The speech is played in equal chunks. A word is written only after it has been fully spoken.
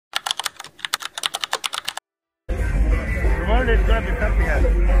Memorial Day is going to be something else. Oh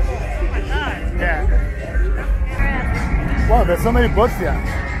my God. Yeah. Wow, there's so many boats here.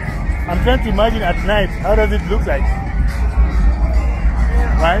 I'm trying to imagine at night, how does it look like?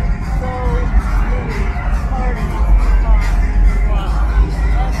 Right? So many parties. Wow.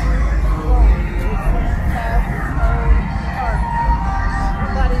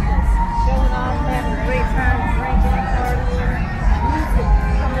 Everybody's just showing off, having a great time, drinking, partying, music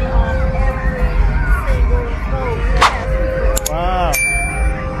coming on every single boat. Wow.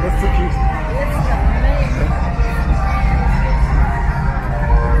 That's so cute. It's amazing.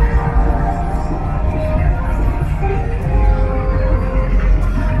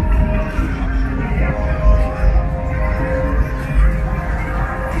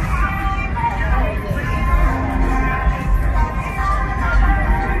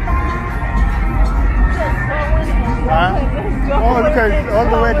 Oh, look at it all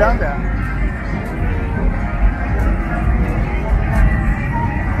the way down there.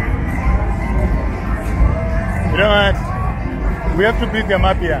 You know what? We have to bring them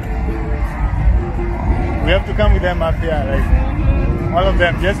up here. We have to come with them up here, like all of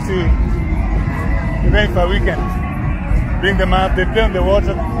them, just to, even if a weekend, bring them up. They play on the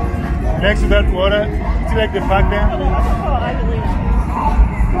water, next to that water. See, like the park there.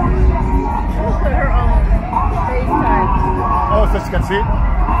 Put her on FaceTime. Oh, so she can see.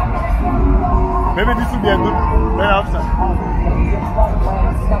 Maybe this would be a good, better option.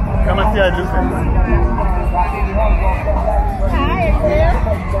 Come and see how it looks like. Hi, are you there?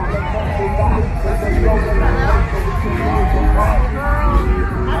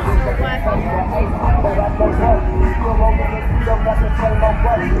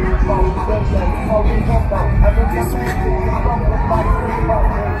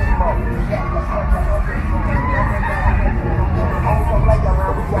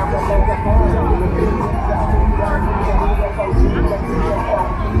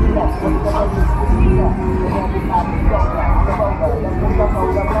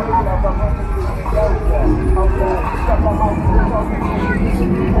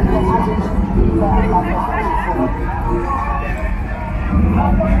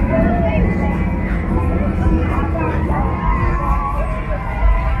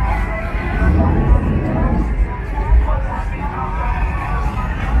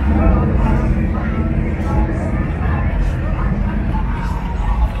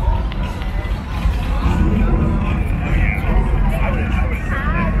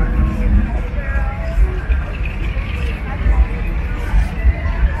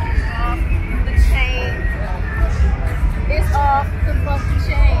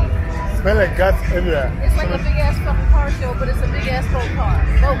 Smell like guts everywhere. It's like a big ass fucking car show, but it's a big ass boat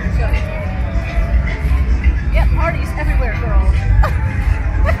show. Yep, parties everywhere, girls.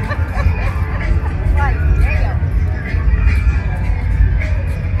 Like, damn.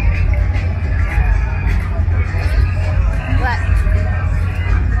 What?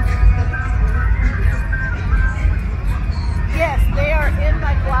 Yes, they are in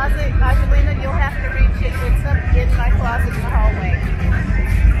my closet. Angelina, you'll have to reach it. It's up in my closet in the hallway.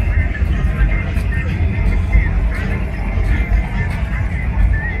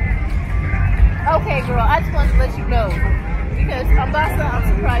 Okay, girl, I just wanted to let you know because I'm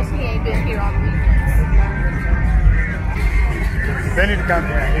surprised he ain't been here on the weekends. They need to come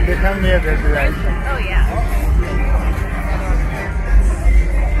here. If they come here, they'll be like. Oh, yeah.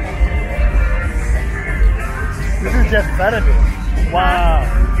 This is just Saturday. Wow.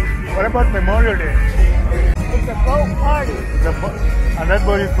 What about Memorial Day? It's a boat party. And that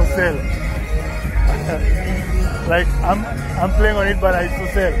boat is for sale. Like, I'm playing on it, but it's for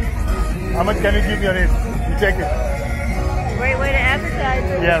sale. How much can you give me on it? You check it. Great way to advertise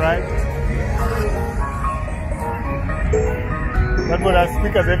it. Yeah, right? That boat has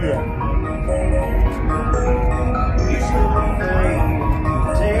speakers everywhere.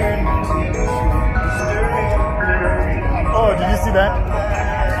 Oh, did you see that?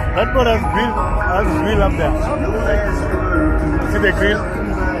 That boat has grill up there. Like, see the grill?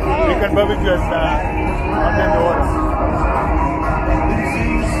 You can barbecue out there in the water.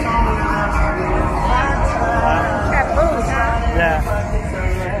 Yeah.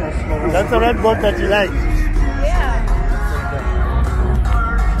 That's the red boat that you like. Yeah.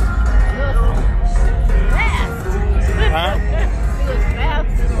 Huh? It was fast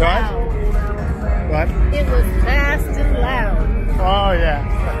and loud. What? It was fast and loud. Oh, yeah.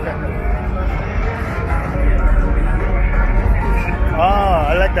 Oh,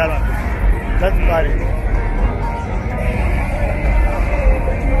 I like that one. That's party.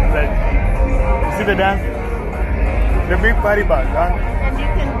 Like, see the dance? The big party bus, huh? And you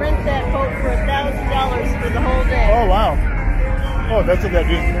can rent that boat for $1,000 for the whole day. Oh, wow. Oh, that's what they're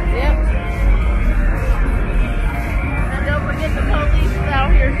doing. Yep. And don't forget the police is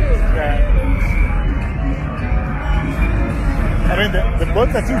out here too. Yeah. I mean, the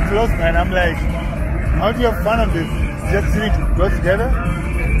boats are too close, man. I'm like, how do you have fun on this? Just sitting close together?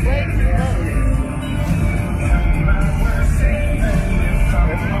 Way too close.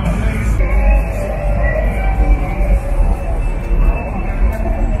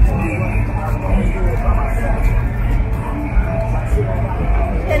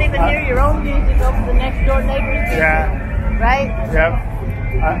 You can't even hear your own music over the next door neighbor's music. Yeah. Right? Yep.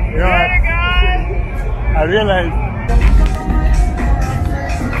 You know, I realized.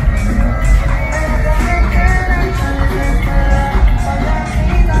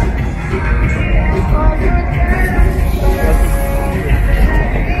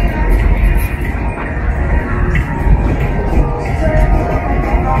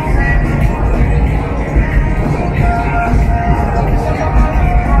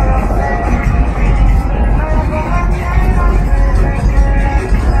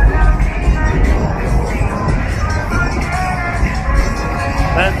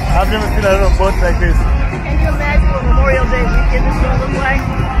 I've never seen a lot of boats like this. Can you imagine what Memorial Day weekend is going to look like?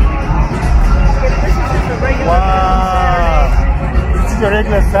 If this is just a regular Wow. This is a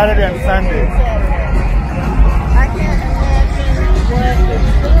regular Saturday and Sunday. I can't imagine what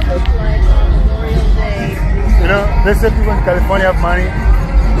it's going to look like on Memorial Day. You know, they say people in California have money.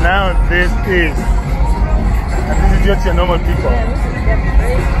 Now this is. And this is just your normal people. Yeah, this is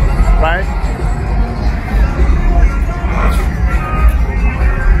crazy. Right?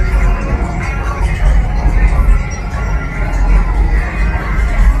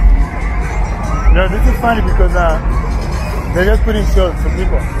 You know, this is funny because they're just putting shows for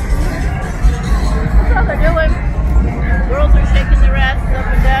people. That's all they're doing. Girls are shaking their asses up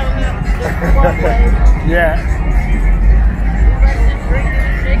and down in the walkway. Yeah. Everybody's just drinking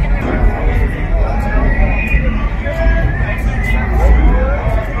and shaking their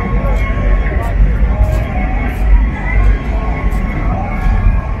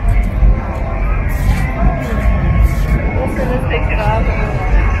We'll send this picture off.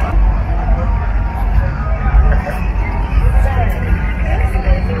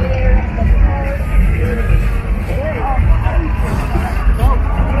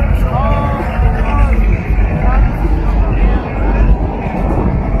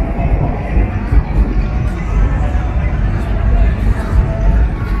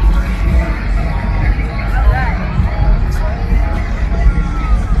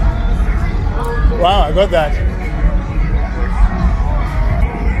 Wow, I got that.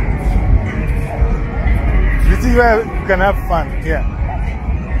 This is where you can have fun, yeah.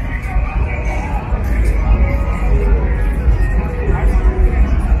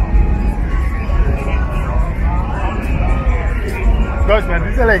 Gosh, man,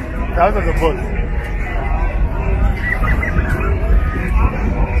 these are like thousands of boats.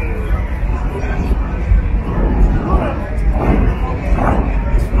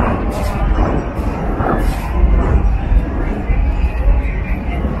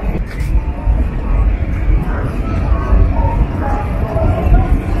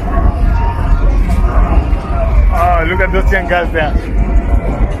 Look at those young guys there.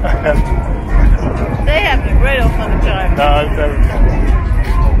 They have the great old fun time. No, it's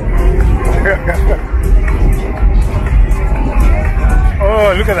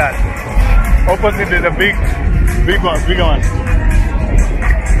oh, look at that. Opposite is a bigger one.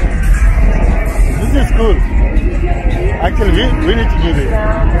 This is cool. Actually, we need to do this.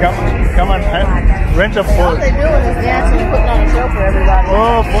 Come on, rent a boat. All they're doing is dancing and putting on a show for everybody.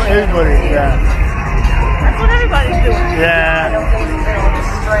 Oh, for everybody, yeah. That's what everybody's doing. Yeah.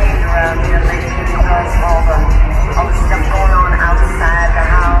 All the stuff going on outside the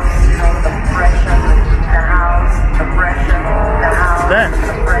house, you know, the pressure, the house, the pressure, the house, Then,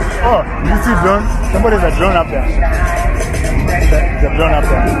 the pressure. oh, you see drone? Somebody's a drone up there. There's a drone up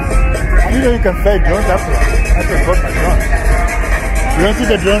there. You know you can fly drones up there. I just got my drone. You want to see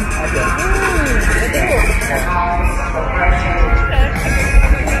the drone? Up there.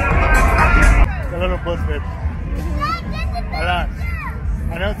 A lot of boats, babe. A lot.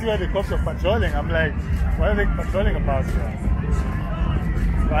 I now see why the cops are patrolling. I'm like, what are they patrolling about?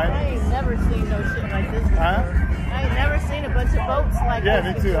 Right? I ain't never seen no shit like this before. Huh? I ain't never seen a bunch of boats like Yeah,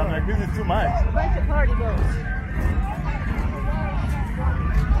 this me too. before. I'm like, this is too much. A bunch of party boats.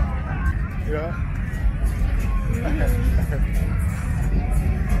 Yeah.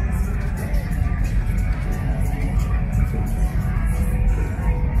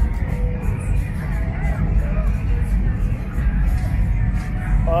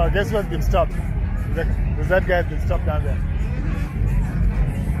 Oh, guess what's been stopped? That guy has been stopped down there.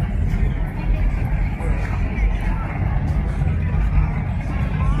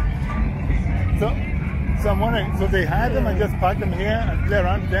 So I'm wondering, so they hide them and just park them here and play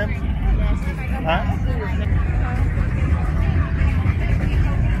around with them? Huh?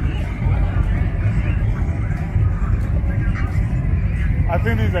 I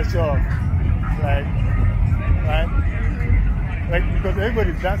think this is a show, right? Like because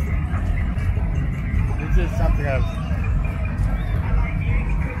everybody's dancing. This is something else.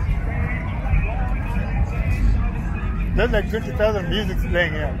 There's like 20,000 music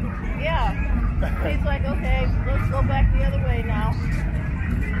playing here. Yeah. He's like, okay, let's go back the other way now.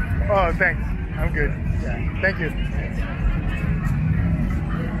 Oh, thanks. I'm good. Yeah, thank you.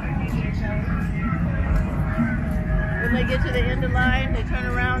 When they get to the end of the line, they turn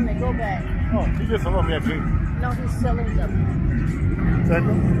around and they go back. Oh, he just offered me a drink. No, he's selling them.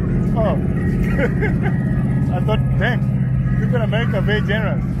 Second? Oh. I thought, thanks. People in America are very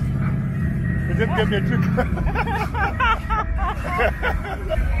generous. They just gave me a drink.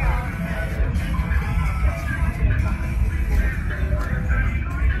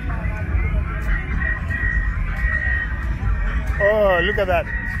 Oh, look at that.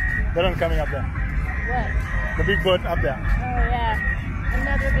 That one coming up there. What? The big boat up there. Oh, yeah.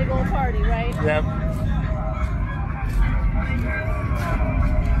 Another big old party, right? Yep.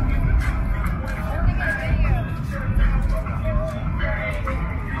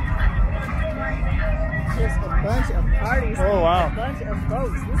 Just a bunch of parties. Oh, wow. A bunch of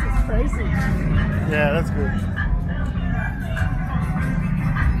boats. This is crazy. Yeah, that's good.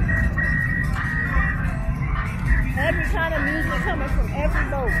 Every kind of music coming from every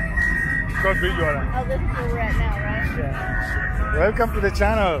boat. Go Bridgewater. Oh, this is where we're at now, right? Yeah. Welcome to the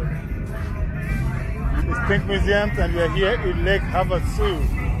channel. It's Pink Museums and we are here in Lake Havasu.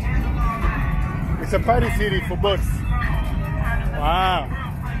 It's a party city for boats. Wow.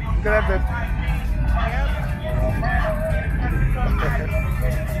 Look at that.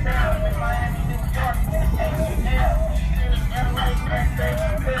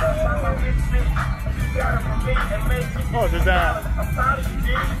 Oh, there's that.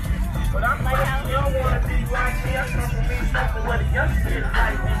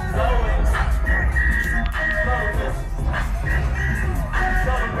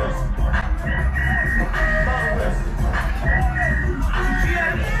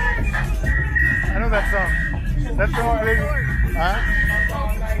 I know that song. That song really. Huh?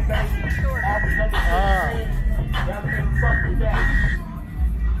 Ah.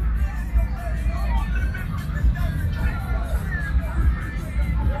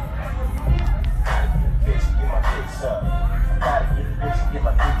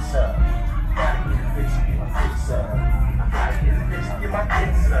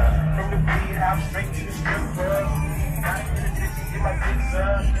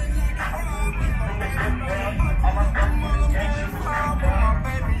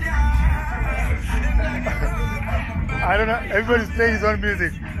 I don't know. Everybody's playing his own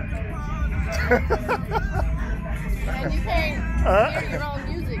music. And you can't hear your own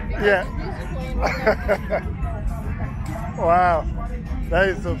music because Yeah. the music playing right now. Wow, that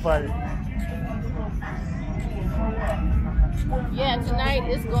is so funny. Yeah, tonight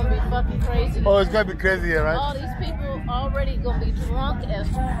it's gonna be fucking crazy. Oh, it's gonna be crazy here, right? All these people already gonna be drunk as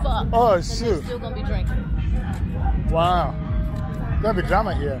fuck. Oh, and shoot. they're still gonna be drinking. Wow, gonna be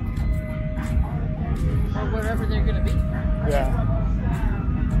drama here. Or wherever they're gonna be. Yeah.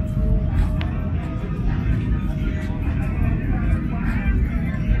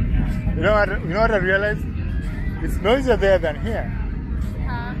 You know what I realized? It's noisier there than here.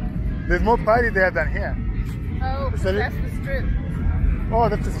 Huh? There's more party there than here. Oh, So that's the strip. Oh,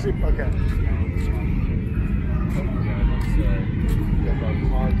 that's the strip. Okay.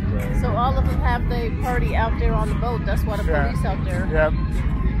 So all of them have their party out there on the boat. That's why the Yeah. police out there. Yep.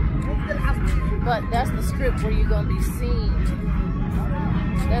 But that's the strip where you're gonna be seen.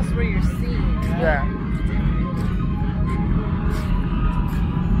 That's where you're seen. Right? Yeah.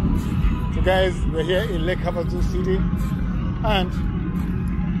 So guys, we're here in Lake Havasu City, and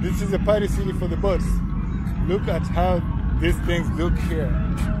this is a party city for the boats. Look at how these things look here,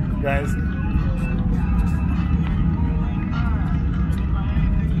 guys.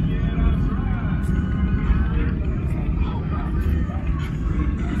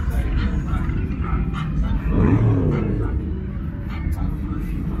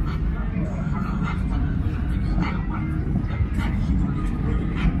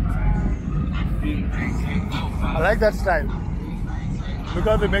 I like that style. Look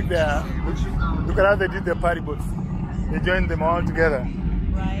how they make their, look at how they did their party boats. They joined them all together.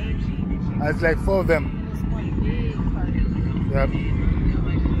 Right. And it's like 4 of them. It's one big party. Yep.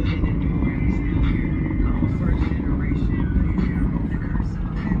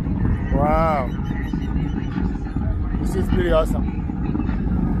 Wow. This is pretty awesome.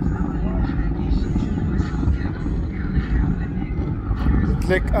 It's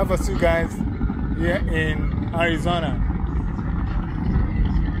Lake Havasu, guys, here in Arizona.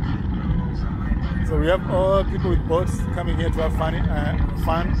 So we have all people with boats coming here to have fun.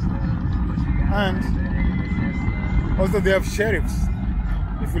 And also they have sheriffs.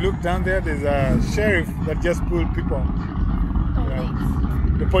 If you look down there, there's a sheriff that just pulled people.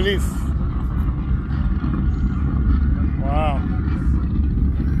 The police. Wow.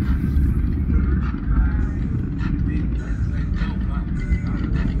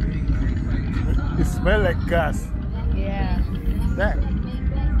 It smells like gas. Yeah. That.